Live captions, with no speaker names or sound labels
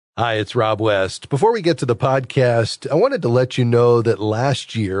Hi, it's Rob West. Before we get to the podcast, I wanted to let you know that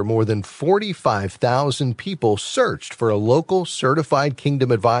last year, more than 45,000 people searched for a local certified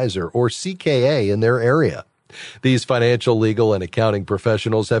Kingdom advisor, or CKA, in their area. These financial, legal, and accounting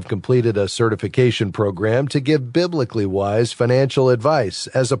professionals have completed a certification program to give biblically wise financial advice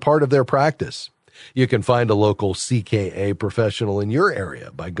as a part of their practice. You can find a local CKA professional in your area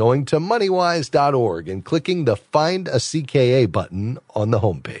by going to moneywise.org and clicking the Find a CKA button on the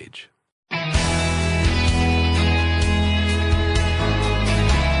homepage.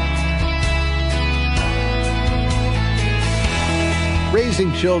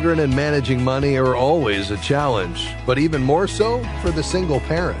 Raising children and managing money are always a challenge, but even more so for the single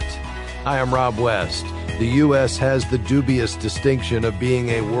parent. Hi, I'm Rob West. The U.S. has the dubious distinction of being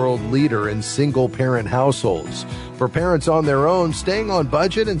a world leader in single-parent households. For parents on their own, staying on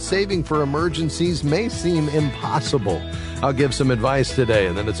budget and saving for emergencies may seem impossible. I'll give some advice today,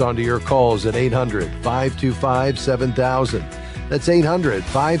 and then it's on to your calls at 800-525-7000. That's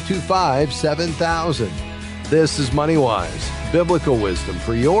 800-525-7000. This is MoneyWise, biblical wisdom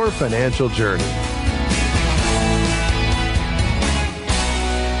for your financial journey.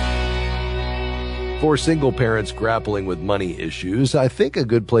 For single parents grappling with money issues, I think a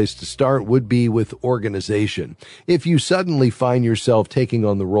good place to start would be with organization. If you suddenly find yourself taking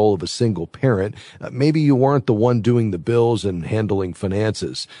on the role of a single parent, maybe you weren't the one doing the bills and handling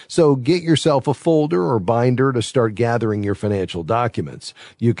finances. So get yourself a folder or binder to start gathering your financial documents.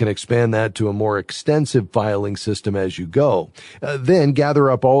 You can expand that to a more extensive filing system as you go. Then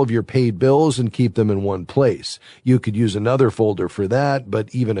gather up all of your paid bills and keep them in one place. You could use another folder for that, but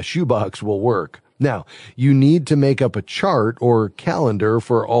even a shoebox will work. Now, you need to make up a chart or calendar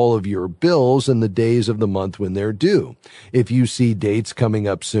for all of your bills and the days of the month when they're due. If you see dates coming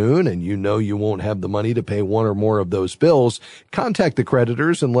up soon and you know you won't have the money to pay one or more of those bills, contact the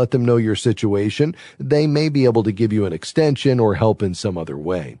creditors and let them know your situation. They may be able to give you an extension or help in some other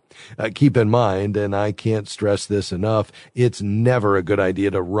way. Keep in mind, and I can't stress this enough, it's never a good idea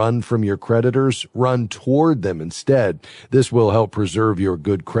to run from your creditors. Run toward them instead. This will help preserve your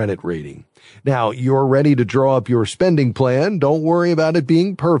good credit rating. Now, you're ready to draw up your spending plan. Don't worry about it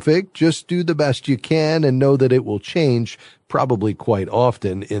being perfect. Just do the best you can and know that it will change, probably quite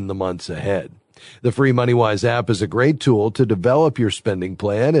often, in the months ahead. The free MoneyWise app is a great tool to develop your spending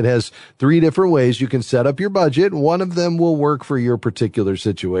plan. It has 3 different ways you can set up your budget. One of them will work for your particular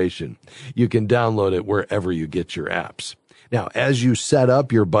situation. You can download it wherever you get your apps. Now, as you set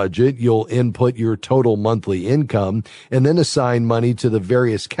up your budget, you'll input your total monthly income and then assign money to the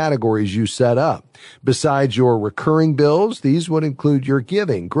various categories you set up. Besides your recurring bills, these would include your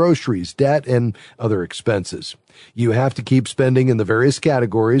giving, groceries, debt, and other expenses. You have to keep spending in the various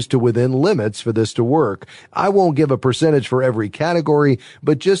categories to within limits for this to work. I won't give a percentage for every category,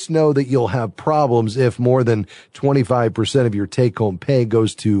 but just know that you'll have problems if more than 25% of your take-home pay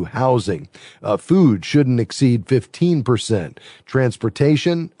goes to housing. Food shouldn't exceed 15%.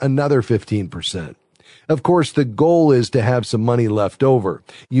 Transportation, another 15%. Of course, the goal is to have some money left over.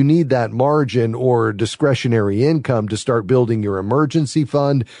 You need that margin or discretionary income to start building your emergency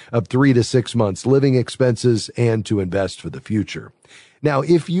fund of 3 to 6 months living expenses and to invest for the future. Now,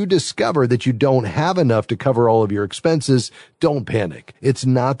 if you discover that you don't have enough to cover all of your expenses, don't panic. It's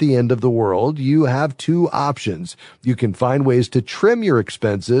not the end of the world. You have 2 options. You can find ways to trim your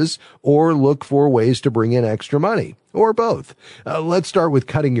expenses or look for ways to bring in extra money, or both. Let's start with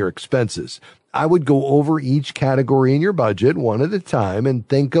cutting your expenses. I would go over each category in your budget one at a time and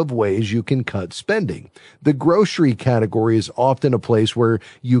think of ways you can cut spending. The grocery category is often a place where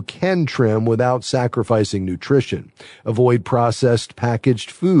you can trim without sacrificing nutrition. Avoid processed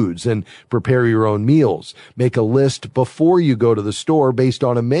packaged foods and prepare your own meals. Make a list before you go to the store based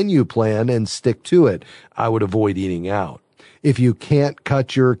on a menu plan and stick to it. I would avoid eating out. If you can't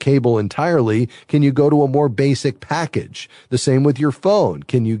cut your cable entirely, can you go to a more basic package? The same with your phone.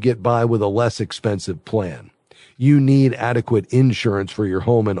 Can you get by with a less expensive plan? You need adequate insurance for your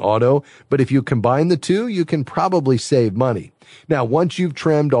home and auto, but if you combine the 2, you can probably save money. Now, once you've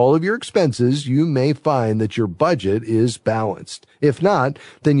trimmed all of your expenses, you may find that your budget is balanced. If not,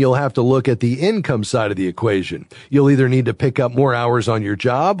 then you'll have to look at the income side of the equation. You'll either need to pick up more hours on your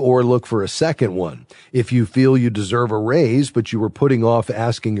job or look for a second one. If you feel you deserve a raise, but you were putting off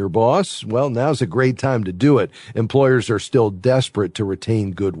asking your boss, well, now's a great time to do it. Employers are still desperate to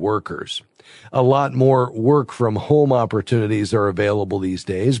retain good workers. A lot more work from home opportunities are available these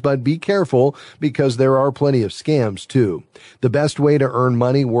days, but be careful because there are plenty of scams too. The best way to earn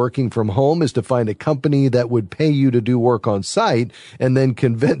money working from home is to find a company that would pay you to do work on site and then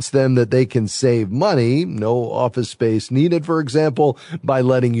convince them that they can save money, no office space needed, for example, by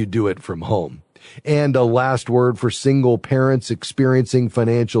letting you do it from home. And a last word for single parents experiencing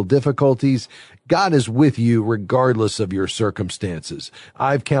financial difficulties. God is with you regardless of your circumstances.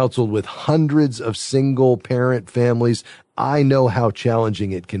 I've counseled with hundreds of single parent families. I know how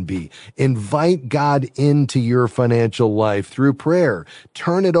challenging it can be. Invite God into your financial life through prayer.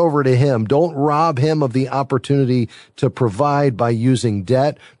 Turn it over to Him. Don't rob Him of the opportunity to provide by using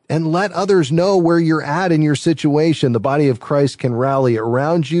debt. And let others know where you're at in your situation. The body of Christ can rally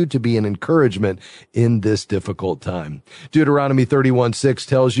around you to be an encouragement in this difficult time. Deuteronomy 31:6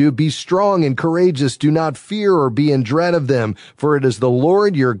 tells you, "Be strong and courageous. Do not fear or be in dread of them, for it is the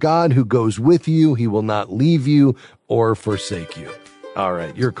Lord your God who goes with you. He will not leave you or forsake you." All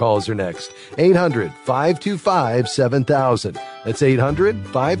right, your calls are next. 800-525-7000. That's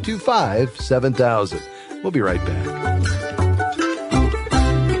 800-525-7000. We'll be right back.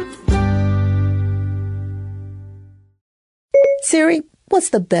 Siri, what's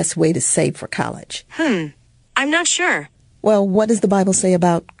the best way to save for college? I'm not sure. Well, what does the Bible say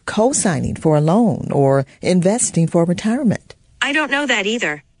about co-signing for a loan or investing for retirement? I don't know that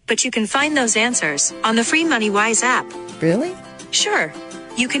either, but you can find those answers on the free MoneyWise app. Really? Sure.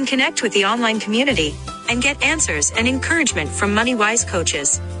 You can connect with the online community and get answers and encouragement from MoneyWise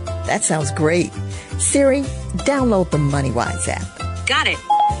coaches. That sounds great. Siri, download the MoneyWise app. Got it.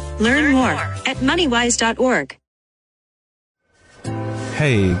 Learn more at moneywise.org.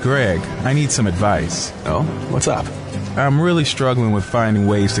 Hey, Greg, I need some advice. Oh, what's up? I'm really struggling with finding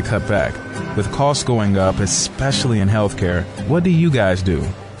ways to cut back. With costs going up, especially in healthcare, what do you guys do?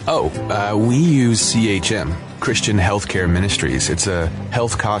 We use CHM, Christian Healthcare Ministries. It's a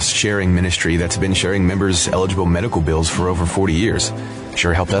health cost sharing ministry that's been sharing members' eligible medical bills for over 40 years.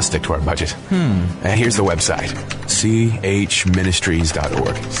 Sure helped us stick to our budget. Here's the website,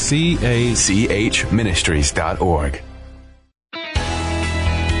 chministries.org. chministries.org.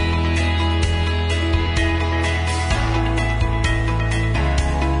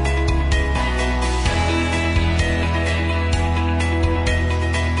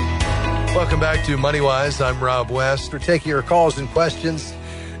 Welcome back to MoneyWise. I'm Rob West. We're taking your calls and questions.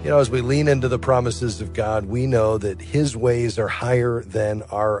 You know, as we lean into the promises of God, we know that His ways are higher than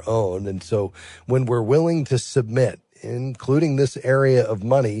our own. And so when we're willing to submit, including this area of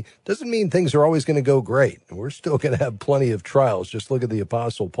money, doesn't mean things are always going to go great. We're still going to have plenty of trials. Just look at the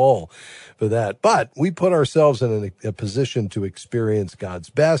Apostle Paul for that. But we put ourselves in a position to experience God's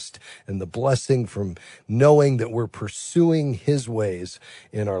best and the blessing from knowing that we're pursuing His ways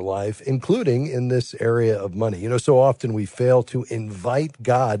in our life, including in this area of money. You know, so often we fail to invite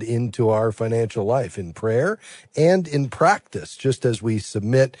God into our financial life in prayer and in practice, just as we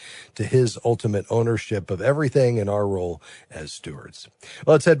submit to His ultimate ownership of everything in our role as stewards.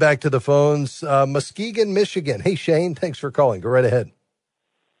 Well, let's head back to the phones. Muskegon, Michigan. Hey, Shane, thanks for calling. Go right ahead.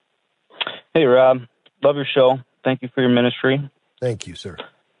 Hey, Rob. Love your show. Thank you for your ministry. Thank you, sir.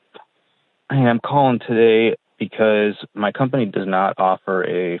 Hey, I'm calling today because my company does not offer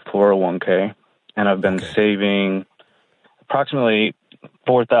a 401k, and I've been saving approximately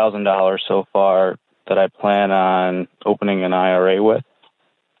 $4,000 so far that I plan on opening an IRA with.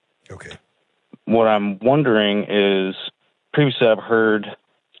 Okay. What I'm wondering is, previously I've heard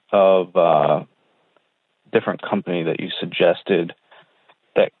of a different company that you suggested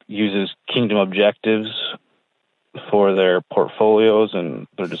that uses Kingdom Objectives for their portfolios and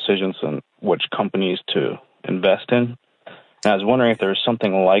their decisions on which companies to invest in. And I was wondering if there's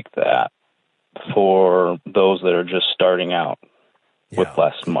something like that for those that are just starting out with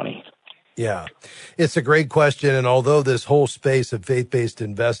less money. Yeah, it's a great question. And although this whole space of faith-based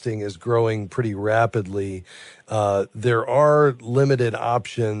investing is growing pretty rapidly, there are limited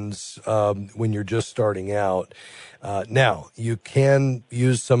options when you're just starting out. Now, you can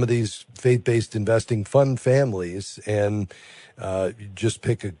use some of these faith-based investing fund families and just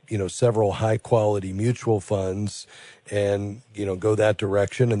pick several high-quality mutual funds and, go that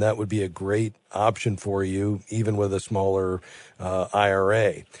direction. And that would be a great option for you, even with a smaller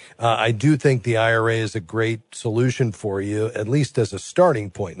IRA. I do think the IRA is a great solution for you, at least as a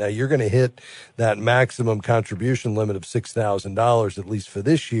starting point. Now, you're going to hit that maximum contribution limit of $6,000, at least for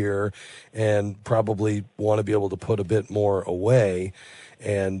this year, and probably want to be able to put a bit more away.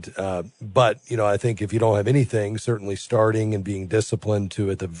 And, but, I think if you don't have anything, certainly starting and being disciplined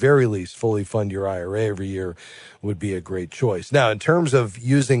to, at the very least, fully fund your IRA every year would be a great choice. Now, in terms of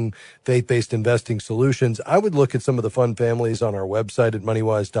using faith-based investing solutions, I would look at some of the fund families on our website at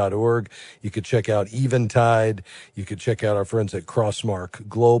moneywise.org. You could check out Eventide. You could check out our friends at Crossmark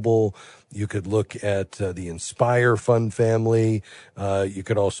Global. You could look at the Inspire Fund family. You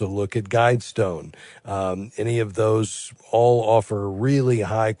could also look at Guidestone. Any of those all offer really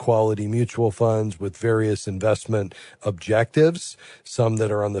high quality mutual funds with various investment objectives, some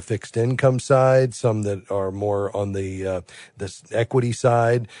that are on the fixed income side, some that are more on the equity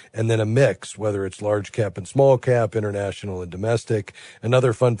side, and then a mix, whether it's large cap and small cap, international and domestic.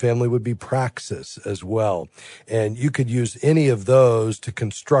 Another fund family would be Praxis as well. And you could use any of those to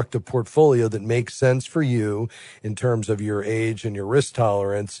construct a portfolio that makes sense for you in terms of your age and your risk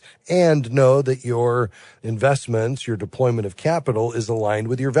tolerance, and know that your investments, your deployment of capital is aligned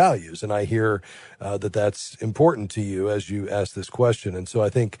with your values. And I hear that that's important to you as you ask this question. And so I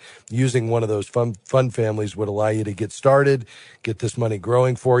think using one of those fund families would allow you to get started, get this money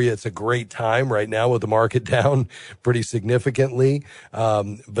growing for you. It's a great time right now with the market down pretty significantly.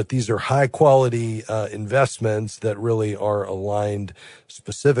 But these are high quality investments that really are aligned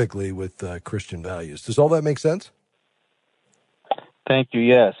specifically with Christian values. Does all that make sense? Thank you.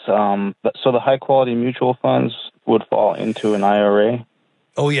 Yes. So the high quality mutual funds would fall into an IRA?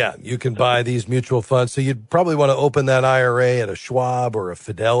 Oh, yeah. You can buy these mutual funds. So you'd probably want to open that IRA at a Schwab or a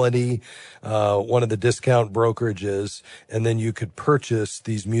Fidelity, one of the discount brokerages, and then you could purchase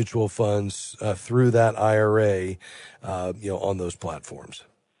these mutual funds through that IRA, on those platforms.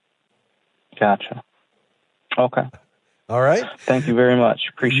 Gotcha. Okay. All right. Thank you very much.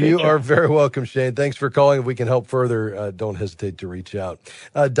 Appreciate it. You are very welcome, Shane. Thanks for calling. If we can help further, don't hesitate to reach out.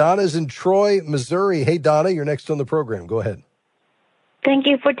 Donna's in Troy, Missouri. Hey, Donna, you're next on the program. Go ahead. Thank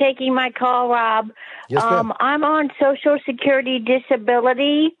you for taking my call, Rob. Yes, ma'am. I'm on Social Security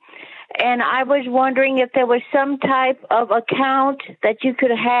disability, and I was wondering if there was some type of account that you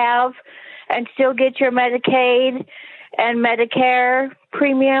could have and still get your Medicaid and Medicare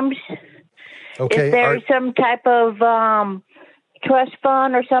premiums. Okay. Is there some type of trust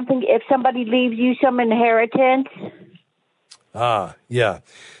fund or something if somebody leaves you some inheritance? Yeah.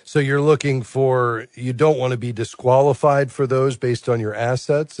 So you're looking for, you don't want to be disqualified for those based on your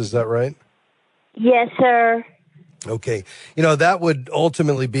assets. Is that right? Yes, sir. Okay. That would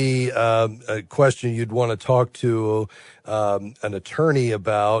ultimately be a question you'd want to talk to an attorney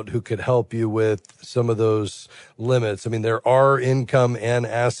about who could help you with some of those limits. I mean, there are income and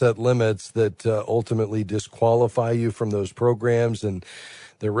asset limits that ultimately disqualify you from those programs, and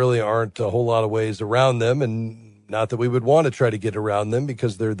there really aren't a whole lot of ways around them. And not that we would want to try to get around them,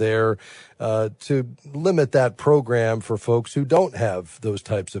 because they're there to limit that program for folks who don't have those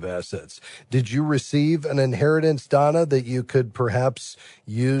types of assets. Did you receive an inheritance, Donna, that you could perhaps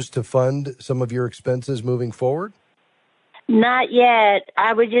use to fund some of your expenses moving forward? Not yet.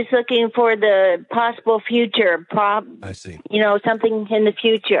 I was just looking for the possible future. I see. Something in the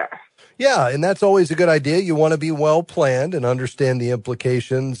future. Yeah, and that's always a good idea. You want to be well planned and understand the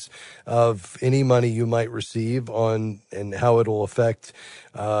implications of any money you might receive on and how it will affect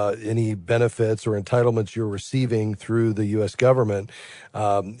any benefits or entitlements you're receiving through the U.S. government.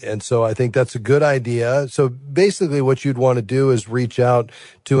 And so I think that's a good idea. So basically what you'd want to do is reach out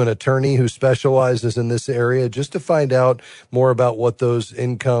to an attorney who specializes in this area just to find out more about what those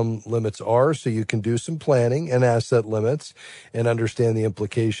income limits are, so you can do some planning and asset limits and understand the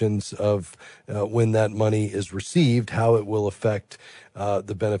implications of when that money is received, how it will affect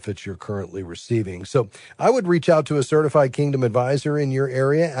the benefits you're currently receiving. So I would reach out to a certified Kingdom advisor in your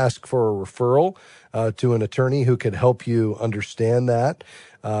area, ask for a referral to an attorney who could help you understand that.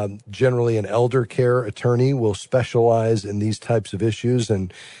 Generally, an elder care attorney will specialize in these types of issues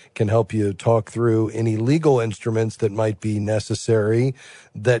and can help you talk through any legal instruments that might be necessary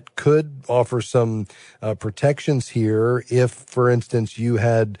that could offer some protections here if, for instance, you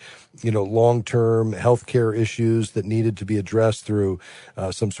had long-term healthcare issues that needed to be addressed through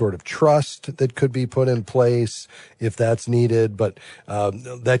some sort of trust that could be put in place if that's needed. But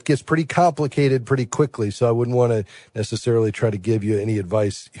that gets pretty complicated pretty quickly, so I wouldn't want to necessarily try to give you any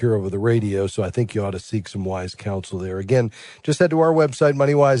advice here over the radio. So I think you ought to seek some wise counsel there. Again, just head to our website,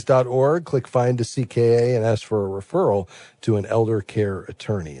 moneywise.org, click Find a CKA, and ask for a referral to an elder care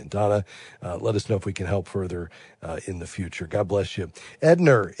attorney. And Donna, let us know if we can help further in the future. God bless you.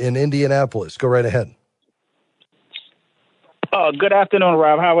 Edner in Indianapolis, go right ahead. Good afternoon,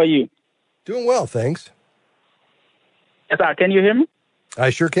 Rob. How are you? Doing well, thanks. Yes, sir. Can you hear me?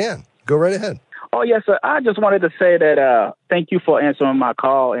 I sure can. Go right ahead. Oh, yes, sir. I just wanted to say that thank you for answering my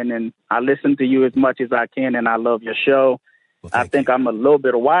call, and then I listen to you as much as I can, and I love your show. Well, I think I'm a little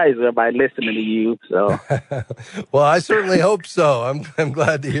bit wiser by listening to you. So, well, I certainly hope so. I'm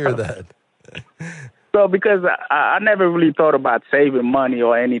glad to hear that. So, because I never really thought about saving money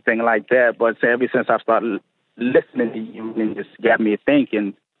or anything like that, but ever since I started listening to you, it just got me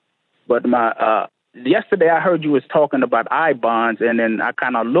thinking. But yesterday I heard you was talking about I-bonds, and then I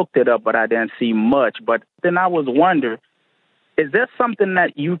kind of looked it up, but I didn't see much. But then I was wondering, is that something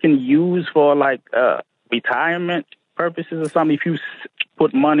that you can use for like retirement purposes or something? If you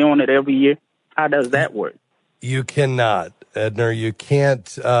put money on it every year, how does that work? You cannot, Edner. You can't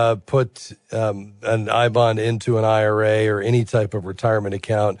put an I-bond into an IRA or any type of retirement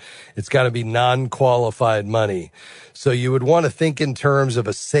account. It's got to be non-qualified money. So you would want to think in terms of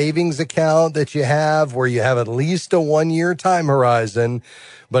a savings account that you have where you have at least a 1-year time horizon,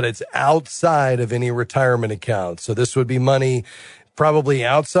 but it's outside of any retirement account. So this would be money probably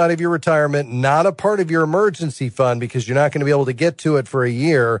outside of your retirement, not a part of your emergency fund because you're not going to be able to get to it for a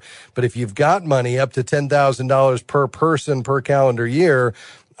year. But if you've got money up to $10,000 per person per calendar year,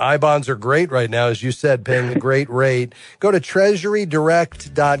 I-bonds are great right now, as you said, paying a great rate. Go to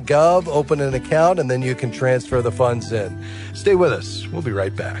treasurydirect.gov, open an account, and then you can transfer the funds in. Stay with us. We'll be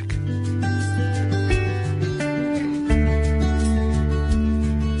right back.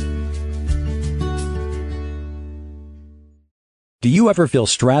 Do you ever feel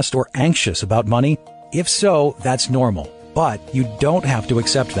stressed or anxious about money? If so, that's normal, but you don't have to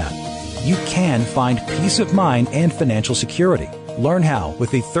accept that. You can find peace of mind and financial security. Learn how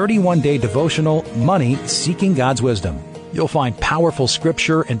with the 31-day devotional, Money, Seeking God's Wisdom. You'll find powerful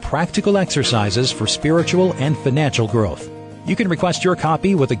scripture and practical exercises for spiritual and financial growth. You can request your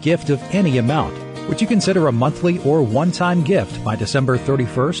copy with a gift of any amount. Would you consider a monthly or one-time gift by December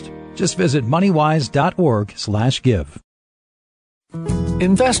 31st? Just visit moneywise.org/give.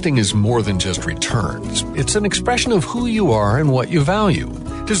 Investing is more than just returns. It's an expression of who you are and what you value.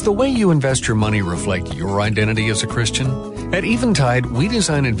 Does the way you invest your money reflect your identity as a Christian? At Eventide, we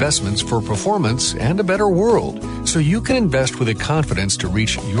design investments for performance and a better world, so you can invest with a confidence to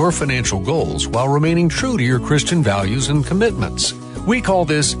reach your financial goals while remaining true to your Christian values and commitments. We call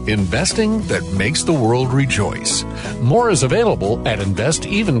this investing that makes the world rejoice. More is available at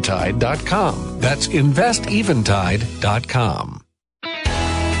investeventide.com. That's investeventide.com.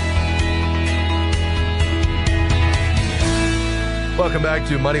 Welcome back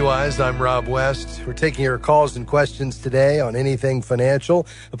to MoneyWise. I'm Rob West. We're taking your calls and questions today on anything financial,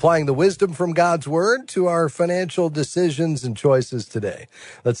 applying the wisdom from God's Word to our financial decisions and choices today.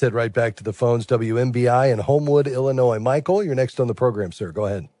 Let's head right back to the phones. WMBI in Homewood, Illinois. Michael, you're next on the program, sir. Go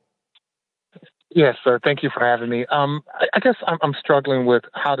ahead. Yes, sir. Thank you for having me. I guess I'm struggling with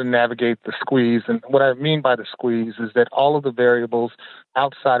how to navigate the squeeze. And what I mean by the squeeze is that all of the variables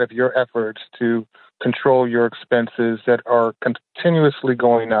outside of your efforts to control your expenses that are continuously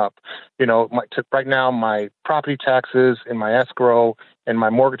going up. You know, right now, my property taxes and my escrow and my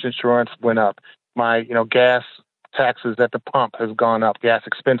mortgage insurance went up. My, gas taxes at the pump has gone up. Gas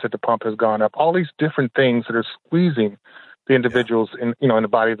expense at the pump has gone up. All these different things that are squeezing the individuals in the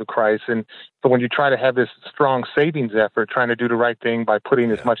body of the Christ. And so when you try to have this strong savings effort, trying to do the right thing by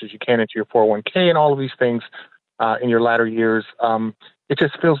putting as much as you can into your 401k and all of these things in your latter years, it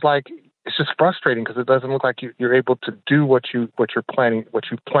just feels like it's just frustrating because it doesn't look like you're able to do what you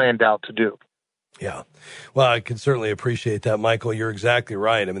planned out to do. Yeah. Well, I can certainly appreciate that, Michael. You're exactly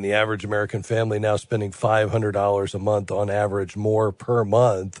right. I mean, the average American family now spending $500 a month on average more per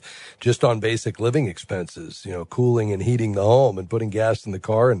month just on basic living expenses, cooling and heating the home and putting gas in the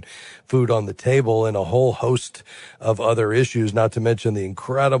car and food on the table and a whole host of other issues, not to mention the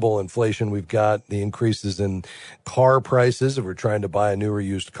incredible inflation we've got, the increases in car prices if we're trying to buy a new or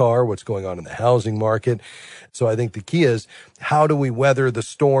used car, what's going on in the housing market. So I think the key is, how do we weather the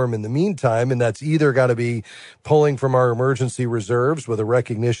storm in the meantime? And that's either got to be pulling from our emergency reserves with a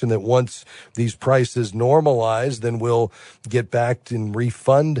recognition that once these prices normalize, then we'll get back and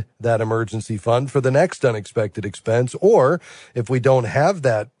refund that emergency fund for the next unexpected expense. Or if we don't have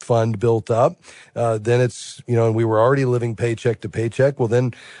that fund built up, then it's, and we were already living paycheck to paycheck. Well,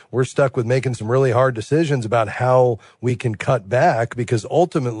 then we're stuck with making some really hard decisions about how we can cut back, because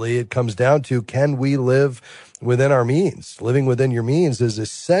ultimately it comes down to, can we live within our means? Living within your means is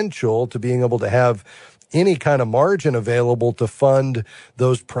essential to being able to have any kind of margin available to fund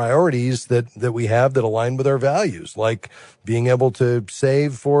those priorities that we have that align with our values, like being able to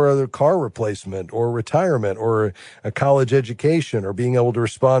save for a car replacement or retirement or a college education, or being able to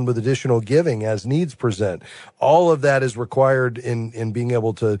respond with additional giving as needs present. All of that is required in being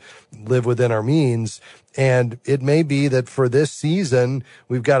able to live within our means. And it may be that for this season,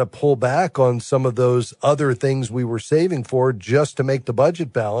 we've got to pull back on some of those other things we were saving for just to make the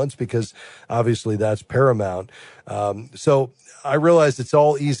budget balance, because obviously that's paramount. So I realize it's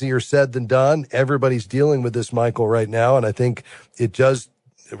all easier said than done. Everybody's dealing with this, Michael, right now. And I think it does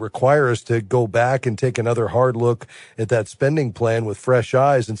require us to go back and take another hard look at that spending plan with fresh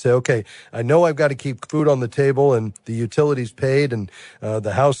eyes and say, okay, I know I've got to keep food on the table and the utilities paid and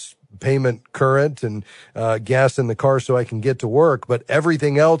the house payment current and gas in the car so I can get to work, but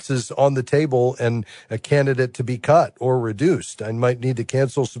everything else is on the table and a candidate to be cut or reduced. I might need to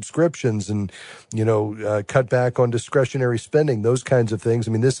cancel subscriptions and, cut back on discretionary spending, those kinds of things.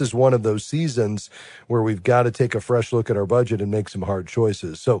 I mean, this is one of those seasons where we've got to take a fresh look at our budget and make some hard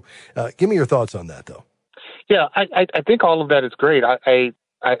choices. So give me your thoughts on that, though. Yeah, I think all of that is great.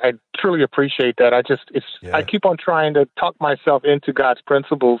 I truly appreciate that. I keep on trying to talk myself into God's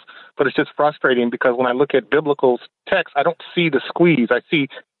principles, but it's just frustrating because when I look at biblical text, I don't see the squeeze. I see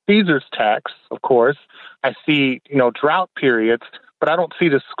Caesar's tax, of course. I see, drought periods, but I don't see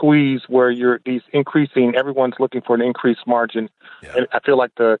the squeeze where everyone's looking for an increased margin. Yeah. And I feel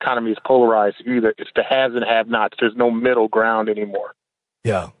like the economy is polarized. Either it's the haves and have-nots. There's no middle ground anymore.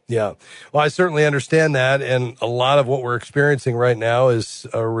 Yeah. Well, I certainly understand that. And a lot of what we're experiencing right now is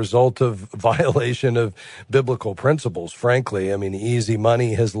a result of violation of biblical principles, frankly. I mean, easy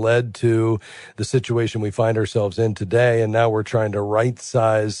money has led to the situation we find ourselves in today. And now we're trying to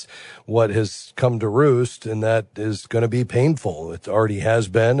right-size what has come to roost. And that is going to be painful. It already has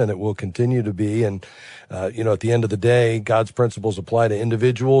been, and it will continue to be. And, at the end of the day, God's principles apply to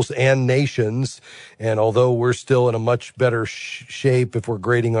individuals and nations. And although we're still in a much better shape if we're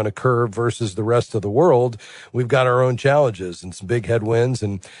grading on a curve versus the rest of the world, we've got our own challenges and some big headwinds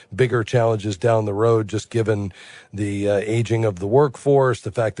and bigger challenges down the road, just given the aging of the workforce,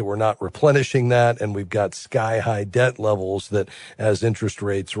 the fact that we're not replenishing that, and we've got sky-high debt levels that as interest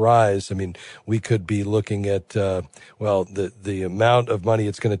rates rise, I mean, we could be looking at, the amount of money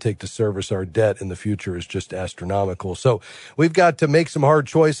it's going to take to service our debt in the future is just astronomical. So we've got to make some hard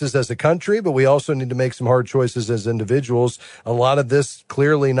choices as a country, but we also need to make some hard choices as individuals. A lot of this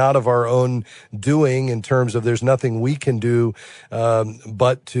clearly not of our own doing, in terms of there's nothing we can do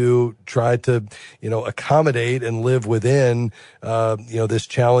but to try to accommodate and live within this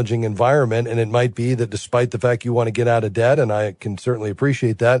challenging environment. And it might be that despite the fact you want to get out of debt, and I can certainly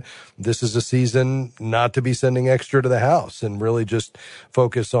appreciate that, this is a season not to be sending extra to the house and really just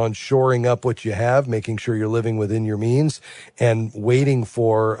focus on shoring up what you have, making sure you're living within your means, and waiting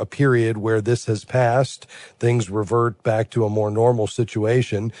for a period where this has passed, things revert back to a more normal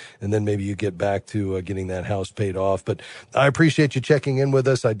situation, and then maybe you get back to getting that house paid off. But I appreciate you checking in with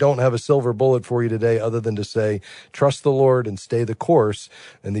us. I don't have a silver bullet for you today other than to say, trust the Lord and stay the course,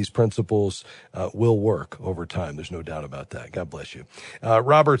 and these principles will work over time. There's no doubt about that. God bless you.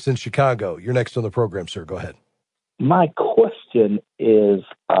 Robert's in Chicago. You're next on the program, sir. Go ahead. My question is,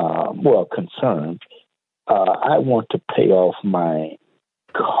 concern. I want to pay off my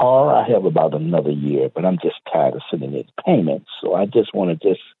car. I have about another year, but I'm just tired of sending its payments. So I just want to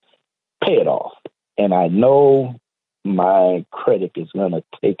just pay it off. And I know my credit is going to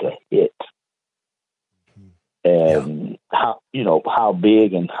take a hit. And how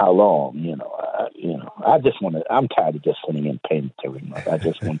big and how long, I just want to, I'm tired of just sending in payments every month. I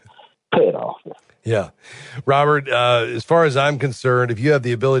just want to pay it off. Yeah. Robert, as far as I'm concerned, if you have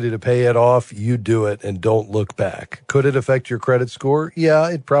the ability to pay it off, you do it and don't look back. Could it affect your credit score? Yeah,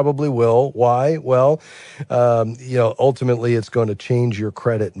 it probably will. Why? Well, ultimately it's going to change your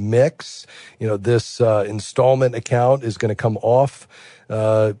credit mix. This installment account is going to come off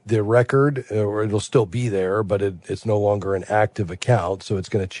the record, or it'll still be there, but it's no longer an active account. So it's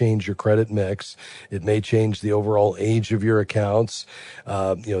going to change your credit mix. It may change the overall age of your accounts.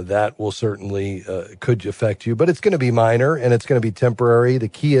 That will certainly could affect you, but it's going to be minor and it's going to be temporary. The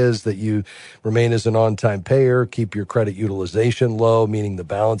key is that you remain as an on-time payer, keep your credit utilization low, meaning the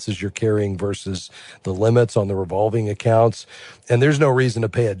balances you're carrying versus the limits on the revolving accounts. And there's no reason to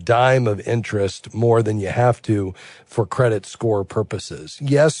pay a dime of interest more than you have to for credit score purposes. purchases.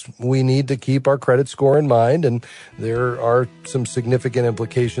 Yes, we need to keep our credit score in mind, and there are some significant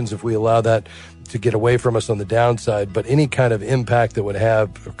implications if we allow that to get away from us on the downside. But any kind of impact that would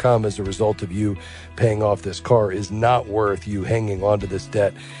have or come as a result of you paying off this car is not worth you hanging on to this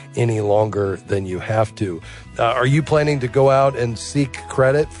debt any longer than you have to. Are you planning to go out and seek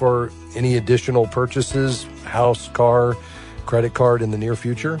credit for any additional purchases, house, car, credit card in the near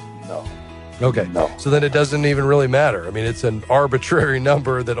future? No. Okay. No. So then it doesn't even really matter. I mean, it's an arbitrary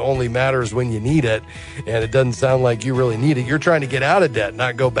number that only matters when you need it, and it doesn't sound like you really need it. You're trying to get out of debt,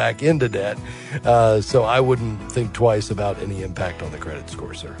 not go back into debt. So I wouldn't think twice about any impact on the credit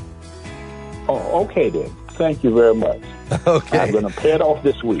score, sir. Oh, okay then. Thank you very much. Okay. I'm going to pay it off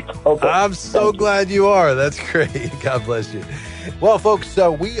this week. Okay. I'm so glad you are. That's great. God bless you. Well, folks,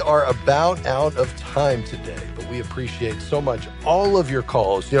 we are about out of time today, but we appreciate so much all of your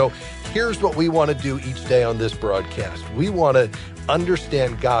calls. You know, here's what we want to do each day on this broadcast. We want to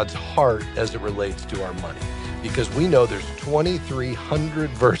understand God's heart as it relates to our money, because we know there's 2,300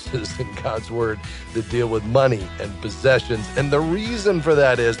 verses in God's word that deal with money and possessions. And the reason for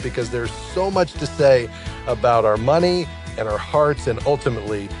that is because there's so much to say about our money and our hearts and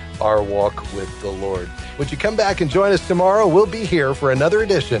ultimately our walk with the Lord. Would you come back and join us tomorrow? We'll be here for another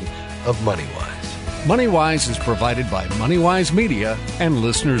edition of MoneyWise. MoneyWise is provided by MoneyWise Media and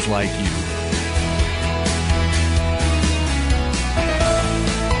listeners like you.